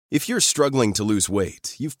If you're struggling to lose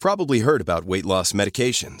weight, you've probably heard about weight loss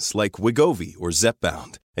medications like Wegovy or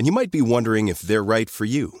Zepbound, and you might be wondering if they're right for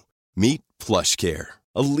you. Meet PlushCare,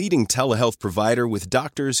 a leading telehealth provider with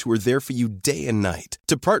doctors who are there for you day and night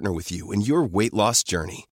to partner with you in your weight loss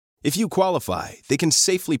journey. If you qualify, they can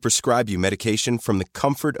safely prescribe you medication from the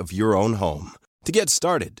comfort of your own home. To get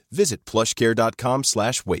started, visit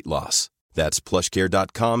plushcare.com/weightloss. That's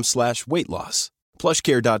plushcare.com/weightloss.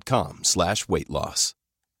 plushcare.com/weightloss.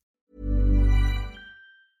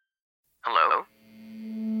 Hello?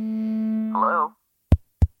 Hello?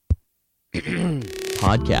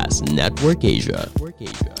 Podcast Network Asia.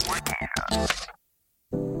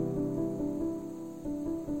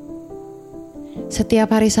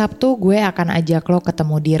 Setiap hari Sabtu gue akan ajak lo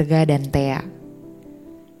ketemu Dirga dan Thea.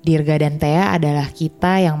 Dirga dan Thea adalah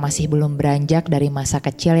kita yang masih belum beranjak dari masa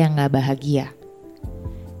kecil yang gak bahagia.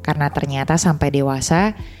 Karena ternyata sampai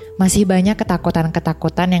dewasa, masih banyak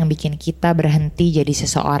ketakutan-ketakutan yang bikin kita berhenti jadi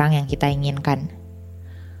seseorang yang kita inginkan.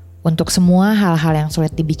 Untuk semua hal-hal yang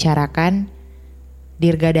sulit dibicarakan,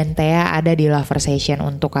 Dirga dan Thea ada di Loversation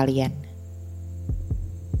untuk kalian.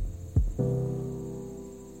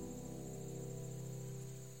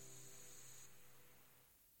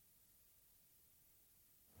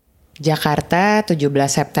 Jakarta,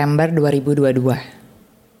 17 September 2022.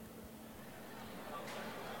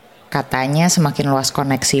 Katanya semakin luas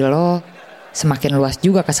koneksi lo, semakin luas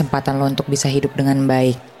juga kesempatan lo untuk bisa hidup dengan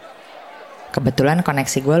baik. Kebetulan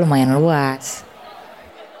koneksi gue lumayan luas.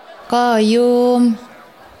 Koyum,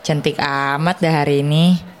 cantik amat dah hari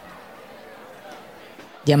ini.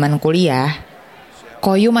 Zaman kuliah,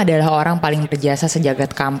 Koyum adalah orang paling berjasa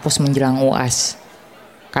sejagat kampus menjelang UAS.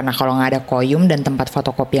 Karena kalau gak ada Koyum dan tempat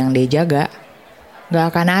fotokopi yang dia jaga,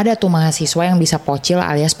 gak akan ada tuh mahasiswa yang bisa pocil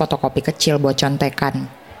alias fotokopi kecil buat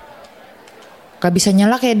contekan. Gak bisa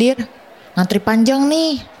nyelak ya Dir, ngantri panjang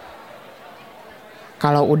nih.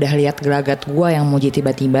 Kalau udah lihat gelagat gue yang muji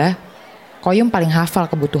tiba-tiba, Koyum paling hafal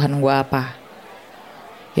kebutuhan gue apa.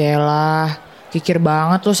 Yaelah, kikir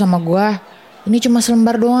banget lo sama gue. Ini cuma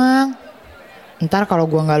selembar doang. Ntar kalau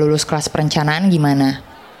gue gak lulus kelas perencanaan gimana?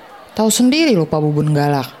 Tahu sendiri lo Pak Bubun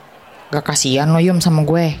galak. Gak kasihan lo Yum sama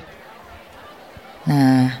gue.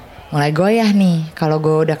 Nah, mulai goyah nih kalau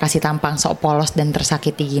gue udah kasih tampang sok polos dan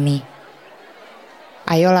tersakiti gini.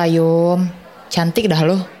 Ayolah Yum, cantik dah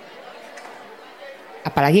lo.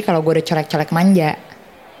 Apalagi kalau gue udah colek-colek manja.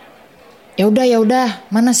 Ya udah,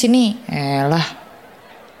 mana sini? Elah,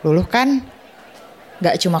 luluh kan?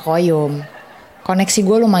 Gak cuma Koyum. Koneksi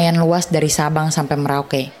gue lumayan luas dari Sabang sampai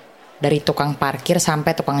Merauke. Dari tukang parkir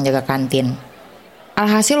sampai tukang jaga kantin.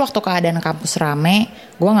 Alhasil waktu keadaan kampus rame,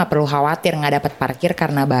 gue gak perlu khawatir gak dapet parkir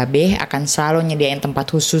karena Babe akan selalu nyediain tempat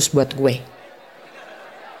khusus buat gue.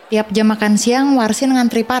 Tiap jam makan siang Warsin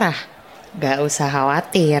ngantri parah. Gak usah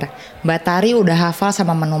khawatir, Batari udah hafal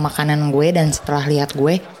sama menu makanan gue dan setelah lihat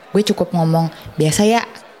gue cukup ngomong biasa ya.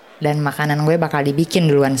 Dan makanan gue bakal dibikin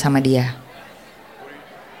duluan sama dia.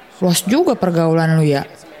 Luas juga pergaulan lu ya.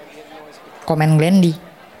 Komen Glendy,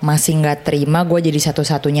 masih gak terima gue jadi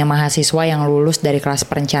satu-satunya mahasiswa yang lulus dari kelas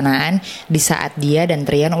perencanaan di saat dia dan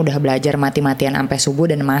Trian udah belajar mati-matian sampai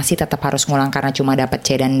subuh dan masih tetap harus ngulang karena cuma dapet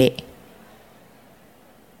C dan D.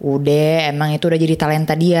 Udah, emang itu udah jadi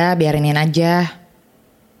talenta dia, biarinin aja.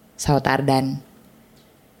 Saut Ardan.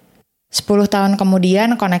 10 tahun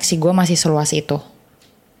kemudian koneksi gue masih seluas itu.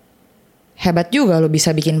 Hebat juga lo bisa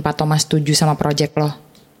bikin Pak Thomas setuju sama project lo.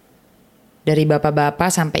 Dari bapak-bapak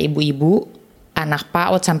sampai ibu-ibu, anak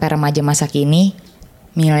PAUD sampai remaja masa kini,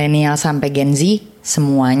 milenial sampai Gen Z,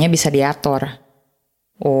 semuanya bisa diatur.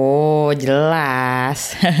 Oh,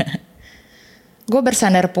 jelas. Gue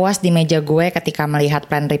bersandar puas di meja gue ketika melihat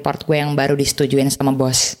plan report gue yang baru disetujuin sama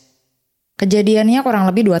bos. Kejadiannya kurang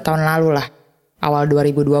lebih 2 tahun lalu lah, awal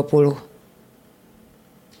 2020.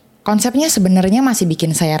 Konsepnya sebenarnya masih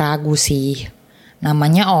bikin saya ragu sih.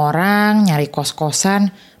 Namanya orang nyari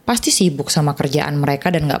kos-kosan, pasti sibuk sama kerjaan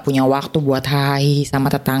mereka dan gak punya waktu buat hahi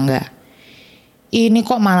sama tetangga. Ini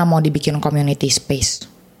kok malah mau dibikin community space.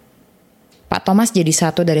 Pak Thomas jadi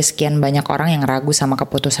satu dari sekian banyak orang yang ragu sama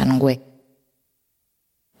keputusan gue.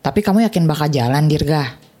 Tapi kamu yakin bakal jalan,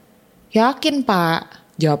 Dirga? Yakin, Pak.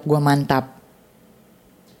 Jawab gue mantap.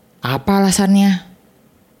 Apa alasannya?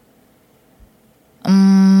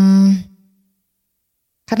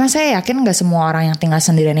 Karena saya yakin gak semua orang yang tinggal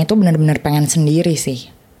sendirian itu benar-benar pengen sendiri sih.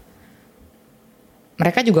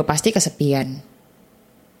 Mereka juga pasti kesepian.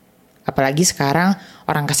 Apalagi sekarang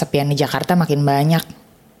orang kesepian di Jakarta makin banyak.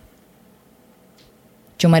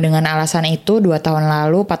 Cuma dengan alasan itu 2 tahun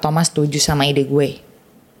lalu Pak Thomas setuju sama ide gue.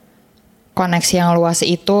 Koneksi yang luas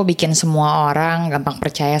itu bikin semua orang gampang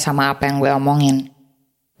percaya sama apa yang gue omongin.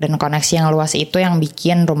 Dan koneksi yang luas itu yang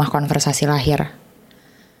bikin rumah konversasi lahir.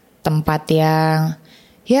 Tempat yang,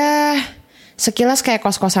 ya sekilas kayak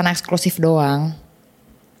kos-kosan eksklusif doang.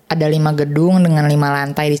 Ada 5 gedung dengan 5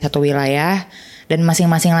 lantai di satu wilayah, dan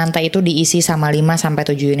masing-masing lantai itu diisi sama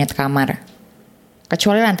 5-7 unit kamar.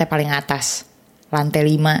 Kecuali lantai paling atas, lantai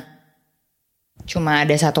 5. Cuma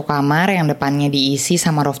ada satu kamar yang depannya diisi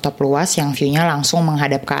sama rooftop luas yang view-nya langsung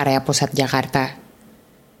menghadap ke area pusat Jakarta.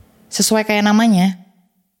 Sesuai kayak namanya,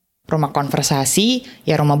 rumah konversasi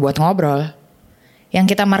ya rumah buat ngobrol.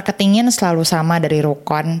 Yang kita marketingin selalu sama dari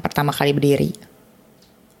rukon pertama kali berdiri.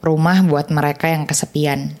 Rumah buat mereka yang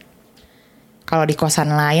kesepian. Kalau di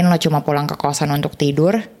kosan lain lo cuma pulang ke kosan untuk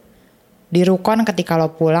tidur, di rukon ketika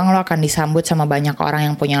lo pulang lo akan disambut sama banyak orang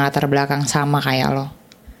yang punya latar belakang sama kayak lo.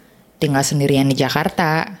 Tinggal sendirian di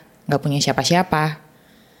Jakarta, gak punya siapa-siapa.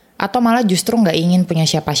 Atau malah justru gak ingin punya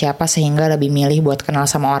siapa-siapa sehingga lebih milih buat kenal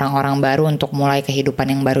sama orang-orang baru untuk mulai kehidupan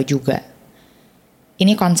yang baru juga.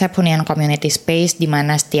 Ini konsep hunian community space di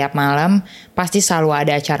mana setiap malam pasti selalu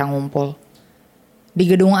ada acara ngumpul. Di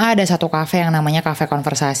gedung A ada satu kafe yang namanya kafe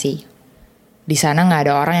konversasi. Di sana nggak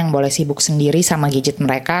ada orang yang boleh sibuk sendiri sama gadget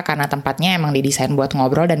mereka karena tempatnya emang didesain buat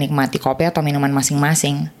ngobrol dan nikmati kopi atau minuman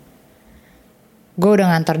masing-masing. Gue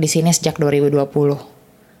udah ngantor di sini sejak 2020.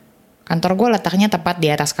 Kantor gue letaknya tepat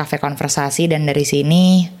di atas kafe konversasi dan dari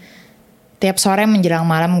sini, tiap sore menjelang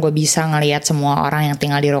malam gue bisa ngelihat semua orang yang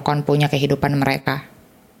tinggal di rukun punya kehidupan mereka.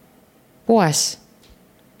 Puas?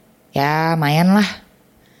 Ya, lumayan lah.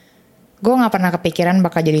 Gue gak pernah kepikiran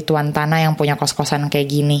bakal jadi tuan tanah yang punya kos-kosan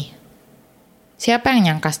kayak gini. Siapa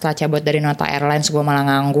yang nyangka setelah cabut dari Nota Airlines gue malah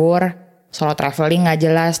nganggur, solo traveling gak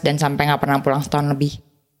jelas, dan sampai gak pernah pulang setahun lebih.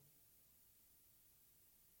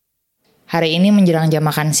 Hari ini menjelang jam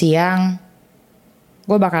makan siang,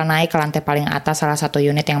 gue bakal naik ke lantai paling atas salah satu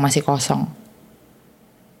unit yang masih kosong.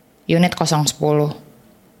 Unit 010.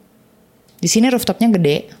 Di sini rooftopnya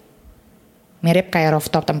gede. Mirip kayak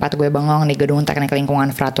rooftop tempat gue bengong di gedung teknik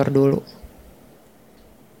lingkungan Fratur dulu.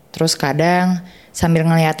 Terus kadang sambil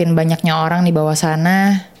ngeliatin banyaknya orang di bawah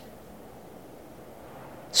sana,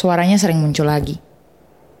 suaranya sering muncul lagi.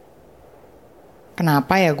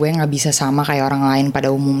 Kenapa ya gue gak bisa sama kayak orang lain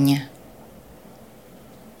pada umumnya?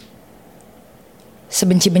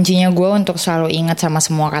 Sebenci-bencinya gue untuk selalu ingat sama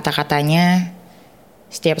semua kata-katanya,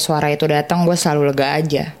 setiap suara itu datang gue selalu lega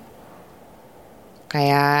aja.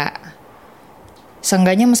 Kayak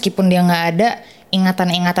seenggaknya meskipun dia gak ada,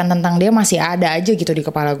 ingatan-ingatan tentang dia masih ada aja gitu di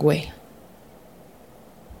kepala gue.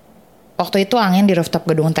 Waktu itu angin di rooftop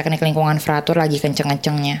gedung teknik lingkungan Fratur lagi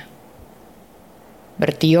kenceng-kencengnya.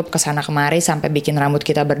 Bertiup kesana kemari sampai bikin rambut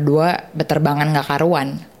kita berdua beterbangan gak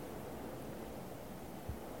karuan.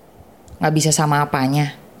 Gak bisa sama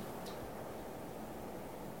apanya.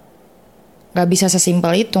 Gak bisa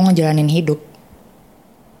sesimpel itu ngejalanin hidup.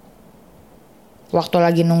 Waktu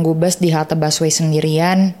lagi nunggu bus di halte busway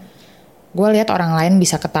sendirian, gue lihat orang lain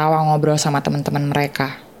bisa ketawa ngobrol sama teman-teman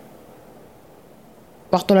mereka.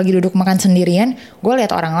 Waktu lagi duduk makan sendirian, gue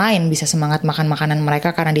lihat orang lain bisa semangat makan makanan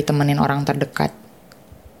mereka karena ditemenin orang terdekat.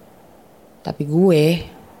 Tapi gue,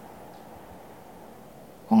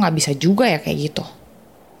 kok gak bisa juga ya kayak gitu?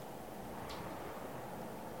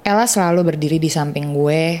 Ella selalu berdiri di samping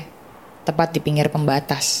gue, tepat di pinggir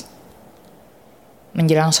pembatas.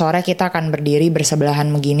 Menjelang sore kita akan berdiri bersebelahan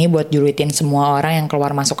begini buat julitin semua orang yang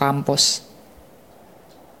keluar masuk kampus.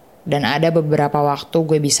 Dan ada beberapa waktu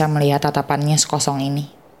gue bisa melihat tatapannya sekosong ini.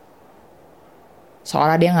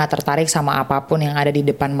 Seolah dia gak tertarik sama apapun yang ada di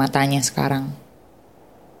depan matanya sekarang.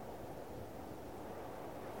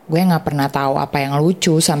 Gue gak pernah tahu apa yang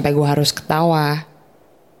lucu sampai gue harus ketawa.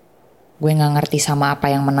 Gue gak ngerti sama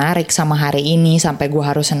apa yang menarik sama hari ini sampai gue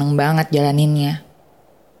harus seneng banget jalaninnya.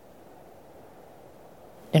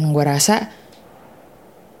 Dan gue rasa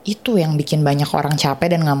itu yang bikin banyak orang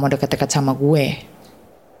capek dan gak mau deket-deket sama gue.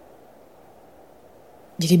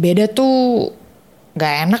 Jadi beda tuh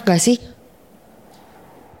gak enak gak sih?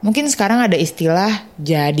 Mungkin sekarang ada istilah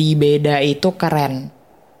jadi beda itu keren.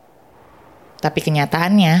 Tapi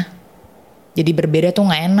kenyataannya jadi berbeda tuh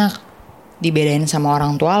gak enak. Dibedain sama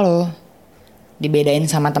orang tua lo, dibedain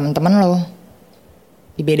sama temen-temen lo,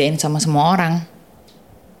 dibedain sama semua orang.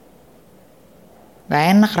 Gak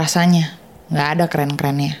enak rasanya, gak ada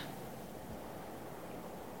keren-kerennya.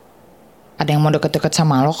 Ada yang mau deket-deket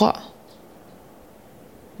sama lo kok.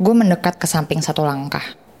 Gue mendekat ke samping satu langkah.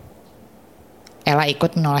 Ella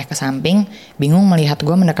ikut menoleh ke samping, bingung melihat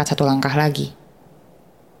gue mendekat satu langkah lagi.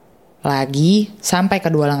 Lagi, sampai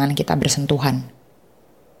kedua lengan kita bersentuhan.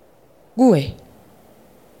 Gue.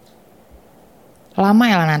 Lama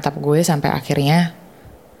Ella natap gue sampai akhirnya,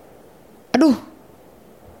 aduh,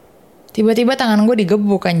 Tiba-tiba tangan gue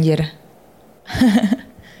digebuk anjir.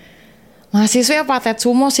 Mahasiswa patet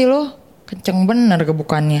sumo sih lo. Kenceng bener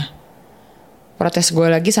gebukannya. Protes gue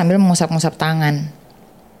lagi sambil mengusap-ngusap tangan.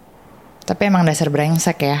 Tapi emang dasar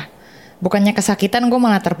brengsek ya. Bukannya kesakitan, gue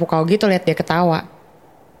malah terpukau gitu liat dia ketawa.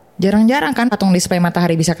 Jarang-jarang kan patung display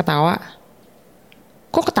matahari bisa ketawa.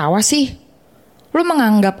 Kok ketawa sih? Lu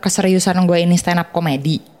menganggap keseriusan gue ini stand up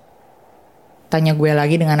komedi? Tanya gue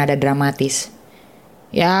lagi dengan nada dramatis.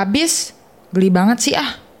 Ya abis, geli banget sih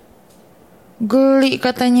ah. Geli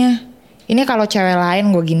katanya. Ini kalau cewek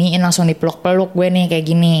lain gue giniin langsung dipeluk-peluk gue nih kayak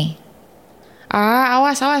gini.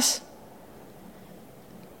 Awas.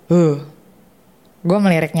 Gue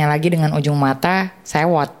meliriknya lagi dengan ujung mata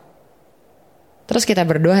sewot. Terus kita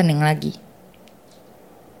berdua hening lagi.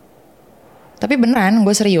 Tapi beneran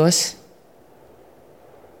gue serius.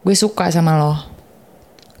 Gue suka sama lo.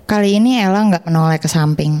 Kali ini Ella gak menoleh ke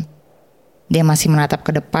samping. Dia masih menatap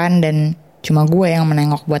ke depan dan cuma gue yang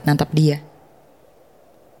menengok buat natap dia.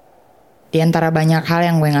 Di antara banyak hal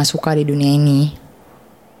yang gue gak suka di dunia ini,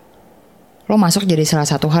 lo masuk jadi salah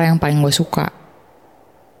satu hal yang paling gue suka.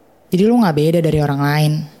 Jadi lo gak beda dari orang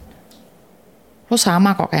lain. Lo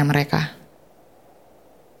sama kok kayak mereka.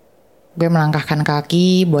 Gue melangkahkan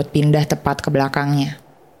kaki buat pindah tepat ke belakangnya.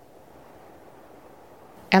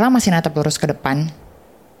 Ella masih natap lurus ke depan.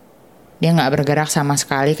 Dia gak bergerak sama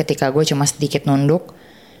sekali ketika gue cuma sedikit nunduk,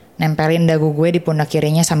 nempelin dagu gue di pundak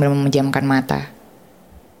kirinya sambil memejamkan mata.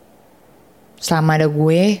 Selama ada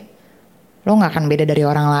gue, lo gak akan beda dari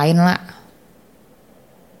orang lain lah.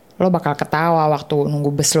 Lo bakal ketawa waktu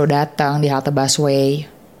nunggu bus lo datang di halte busway.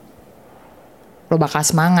 Lo bakal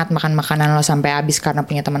semangat makan makanan lo sampai habis karena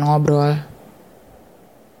punya teman ngobrol.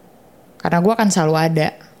 Karena gue akan selalu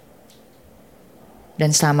ada.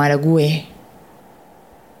 Dan selama ada gue,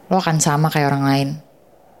 lo akan sama kayak orang lain.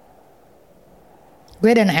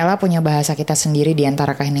 Gue dan Ella punya bahasa kita sendiri di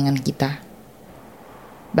antara keheningan kita.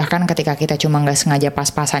 Bahkan ketika kita cuma gak sengaja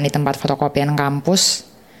pas-pasan di tempat fotokopian kampus,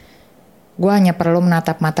 gue hanya perlu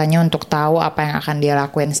menatap matanya untuk tahu apa yang akan dia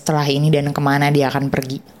lakuin setelah ini dan kemana dia akan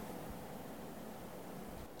pergi.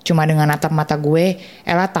 Cuma dengan natap mata gue,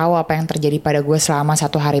 Ella tahu apa yang terjadi pada gue selama 1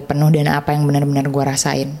 hari penuh dan apa yang benar-benar gue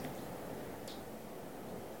rasain.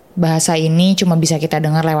 Bahasa ini cuma bisa kita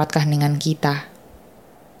dengar lewat keheningan kita.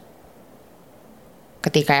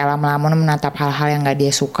 Ketika Ella melamun menatap hal-hal yang gak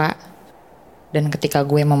dia suka, dan ketika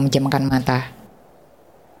gue memejamkan mata.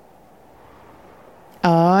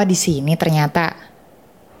 Oh, di sini ternyata.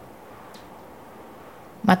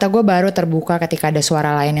 Mata gue baru terbuka ketika ada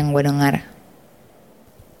suara lain yang gue dengar.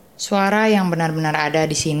 Suara yang benar-benar ada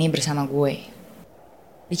di sini bersama gue.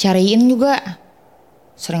 Dicariin juga.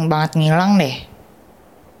 Sering banget ngilang deh.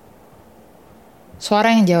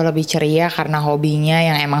 Suara yang jauh lebih ceria karena hobinya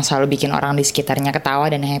yang emang selalu bikin orang di sekitarnya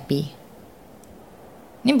ketawa dan happy.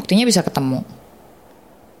 Ini buktinya bisa ketemu.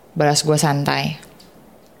 Balas gue santai.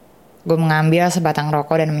 Gue mengambil sebatang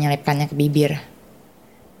rokok dan menyelipkannya ke bibir.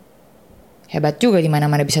 Hebat juga di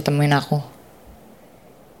mana-mana bisa temuin aku.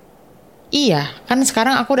 Iya, kan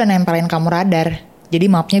sekarang aku udah nempelin kamu radar. Jadi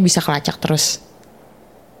mapnya bisa kelacak terus.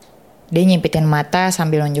 Dia nyimpitin mata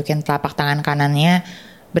sambil nunjukin telapak tangan kanannya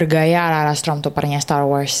bergaya ala-ala Stormtrooper-nya Star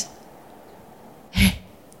Wars.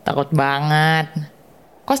 Takut banget.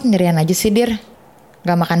 Kok sendirian aja sih, Dir?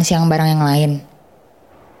 Gak makan siang bareng yang lain?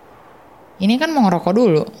 Ini kan mau ngerokok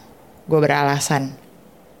dulu. Gue beralasan.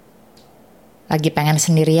 Lagi pengen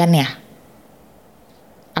sendirian ya?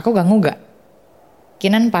 Aku ganggu gak?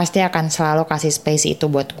 Kinan pasti akan selalu kasih space itu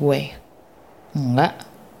buat gue. Enggak.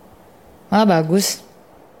 Malah bagus.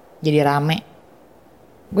 Jadi rame.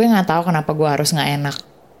 Gue gak tahu kenapa gue harus gak enak.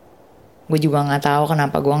 Gue juga gak tahu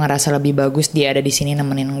kenapa gue ngerasa lebih bagus dia ada di sini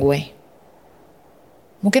nemenin gue.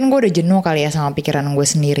 Mungkin gue udah jenuh kali ya sama pikiran gue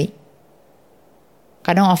sendiri.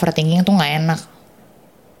 Kadang overthinking tuh gak enak.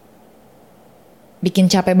 Bikin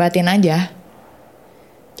capek batin aja.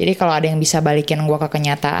 Jadi kalau ada yang bisa balikin gue ke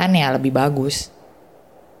kenyataan ya lebih bagus.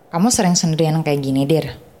 Kamu sering sendirian kayak gini,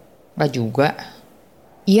 Dir? Gak juga.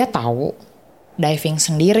 Iya tahu. Diving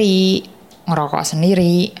sendiri, ngerokok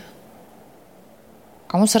sendiri.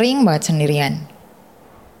 Kamu sering banget sendirian.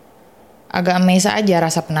 Agak amazed aja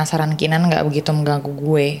rasa penasaran Kinan gak begitu mengganggu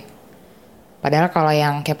gue. Padahal kalau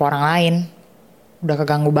yang kepo orang lain, udah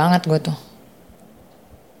keganggu banget gue tuh.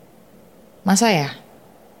 Masa ya?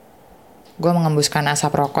 Gue mengembuskan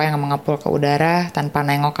asap rokok yang mengepul ke udara tanpa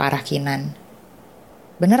nengok ke arah Kinan.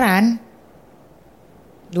 Beneran?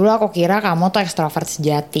 Dulu aku kira kamu tuh ekstrovert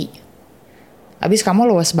sejati. Abis kamu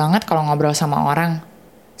luas banget kalau ngobrol sama orang,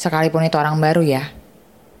 sekalipun itu orang baru ya.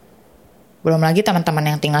 Belum lagi teman-teman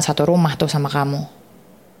yang tinggal satu rumah tuh sama kamu.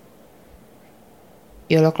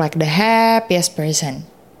 You look like the happiest person.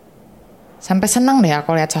 Sampai seneng deh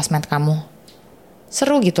aku lihat sosmed kamu.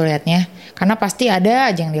 Seru gitu liatnya, karena pasti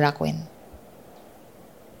ada aja yang dilakuin.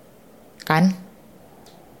 Kan?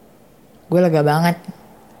 Gue lega banget.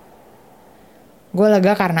 Gue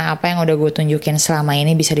lega karena apa yang udah gue tunjukin selama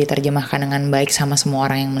ini bisa diterjemahkan dengan baik sama semua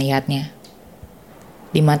orang yang melihatnya.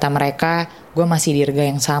 Di mata mereka, gue masih Dirga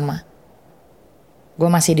yang sama.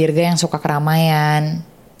 Gue masih Dirga yang suka keramaian,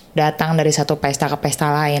 datang dari satu pesta ke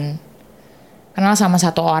pesta lain, kenal sama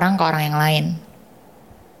satu orang ke orang yang lain.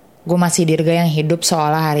 Gue masih Dirga yang hidup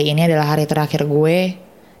seolah hari ini adalah hari terakhir gue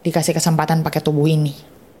dikasih kesempatan pakai tubuh ini,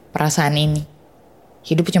 perasaan ini.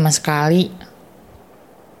 Hidup cuma sekali.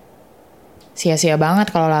 Sia-sia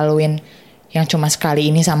banget kalau laluin yang cuma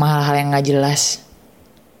sekali ini sama hal-hal yang gak jelas.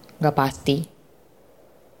 Gak pasti.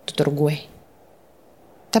 Tutur gue.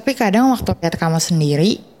 Tapi kadang waktu lihat kamu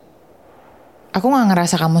sendiri, aku gak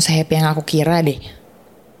ngerasa kamu se-happy yang aku kira deh.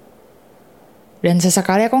 Dan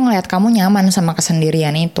sesekali aku ngeliat kamu nyaman sama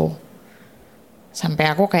kesendirian itu. Sampai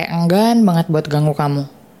aku kayak enggan banget buat ganggu kamu.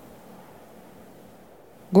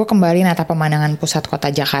 Gue kembali natap pemandangan pusat kota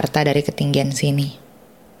Jakarta dari ketinggian sini.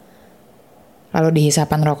 Lalu di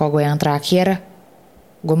hisapan rokok gue yang terakhir,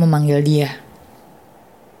 gue memanggil dia.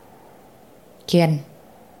 Kian.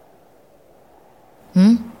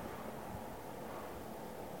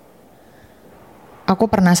 Aku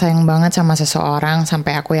pernah sayang banget sama seseorang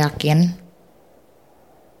sampai aku yakin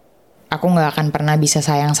aku gak akan pernah bisa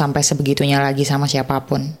sayang sampai sebegitunya lagi sama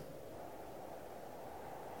siapapun.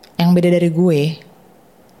 Yang beda dari gue,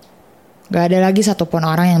 gak ada lagi satupun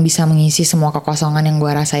orang yang bisa mengisi semua kekosongan yang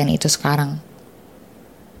gue rasain itu sekarang.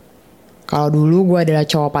 Kalau dulu gue adalah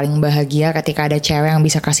cowok paling bahagia ketika ada cewek yang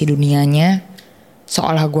bisa kasih dunianya,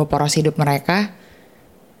 seolah gue poros hidup mereka.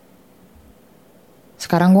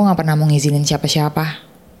 Sekarang gue gak pernah mau ngizinin siapa-siapa.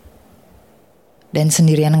 Dan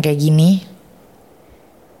sendirian kayak gini,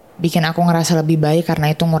 bikin aku ngerasa lebih baik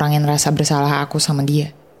karena itu ngurangin rasa bersalah aku sama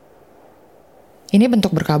dia. Ini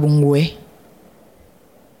bentuk berkabung gue.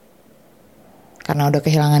 Karena udah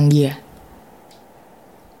kehilangan dia.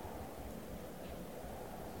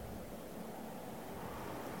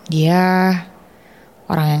 Dia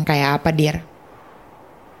orang yang kayak apa, Dir?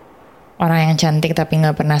 Orang yang cantik tapi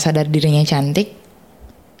gak pernah sadar dirinya cantik?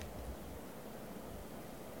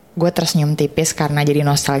 Gue tersenyum tipis karena jadi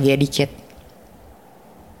nostalgia dikit.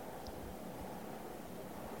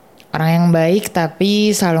 Orang yang baik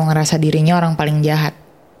tapi selalu ngerasa dirinya orang paling jahat.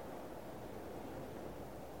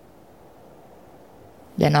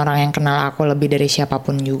 Dan orang yang kenal aku lebih dari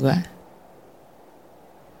siapapun juga.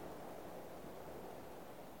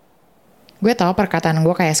 Gue tahu perkataan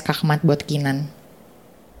gue kayak skakmat buat Kinan.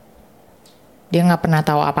 Dia gak pernah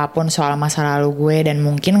tahu apapun soal masa lalu gue dan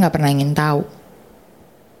mungkin gak pernah ingin tahu.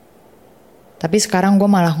 Tapi sekarang gue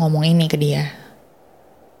malah ngomong ini ke dia.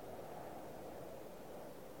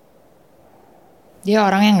 Dia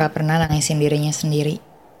orang yang gak pernah nangisin dirinya sendiri.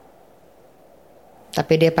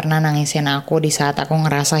 Tapi dia pernah nangisin aku di saat aku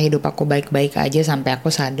ngerasa hidup aku baik-baik aja sampai aku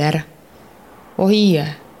sadar. Oh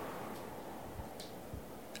iya,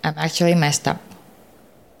 I'm actually messed up.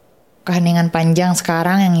 Keheningan panjang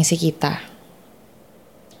sekarang yang ngisi kita.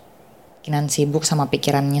 Kinan sibuk sama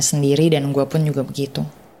pikirannya sendiri dan gue pun juga begitu.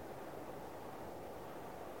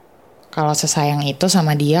 Kalau sesayang itu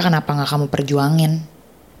sama dia, kenapa gak kamu perjuangin?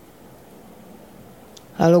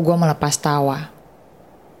 Lalu gue melepas tawa.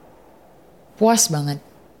 Puas banget.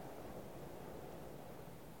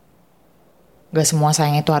 Gak semua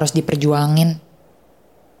sayang itu harus diperjuangin.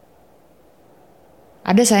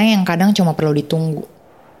 Ada sayang yang kadang cuma perlu ditunggu.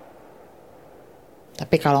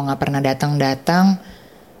 Tapi kalau gak pernah datang-datang,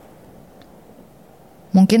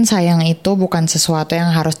 mungkin sayang itu bukan sesuatu yang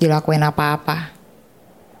harus dilakuin apa-apa.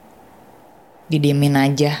 Didiemin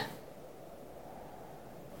aja.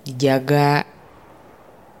 Dijaga.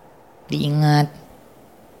 Diingat.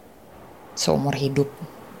 Seumur hidup.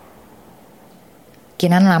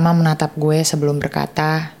 Kinan lama menatap gue sebelum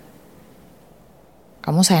berkata,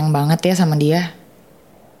 "Kamu sayang banget ya sama dia."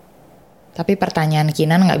 Tapi pertanyaan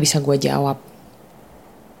Kinan gak bisa gue jawab.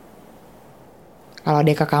 Kalau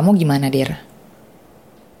dia ke kamu gimana, Dir?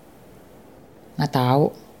 Gak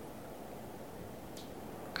tahu.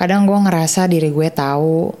 Kadang gue ngerasa diri gue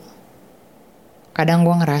tahu. Kadang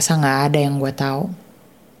gue ngerasa gak ada yang gue tahu.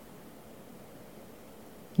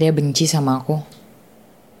 Dia benci sama aku.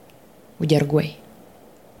 Ujar gue.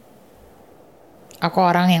 Aku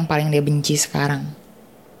orang yang paling dia benci sekarang.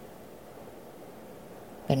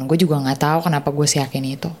 Dan gue juga gak tahu kenapa gue seyakin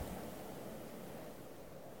itu.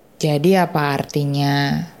 Jadi apa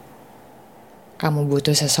artinya kamu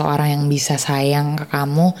butuh seseorang yang bisa sayang ke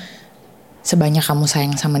kamu sebanyak kamu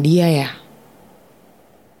sayang sama dia ya?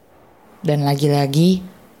 Dan lagi-lagi,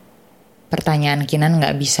 pertanyaan Kinan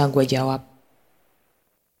gak bisa gue jawab.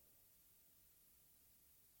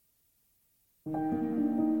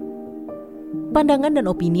 Pandangan dan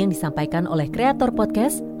opini yang disampaikan oleh kreator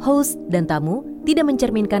podcast, host, dan tamu tidak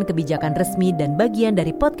mencerminkan kebijakan resmi dan bagian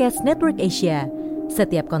dari podcast Network Asia.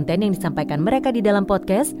 Setiap konten yang disampaikan mereka di dalam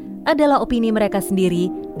podcast adalah opini mereka sendiri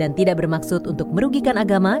dan tidak bermaksud untuk merugikan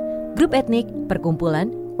agama, grup etnik,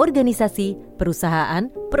 perkumpulan, organisasi, perusahaan,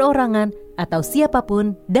 perorangan, atau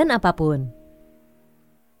siapapun dan apapun.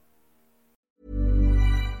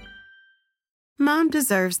 Mom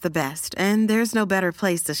deserves the best, and there's no better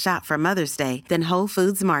place to shop for Mother's Day than Whole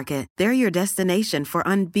Foods Market. They're your destination for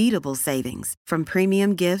unbeatable savings, from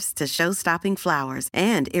premium gifts to show-stopping flowers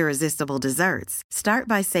and irresistible desserts. Start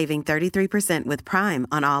by saving 33% with Prime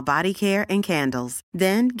on all body care and candles.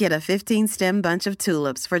 Then get a 15-stem bunch of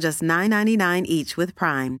tulips for just $9.99 each with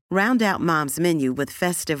Prime. Round out Mom's menu with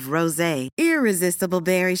festive rosé, irresistible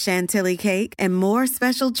berry chantilly cake, and more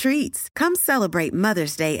special treats. Come celebrate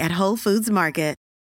Mother's Day at Whole Foods Market.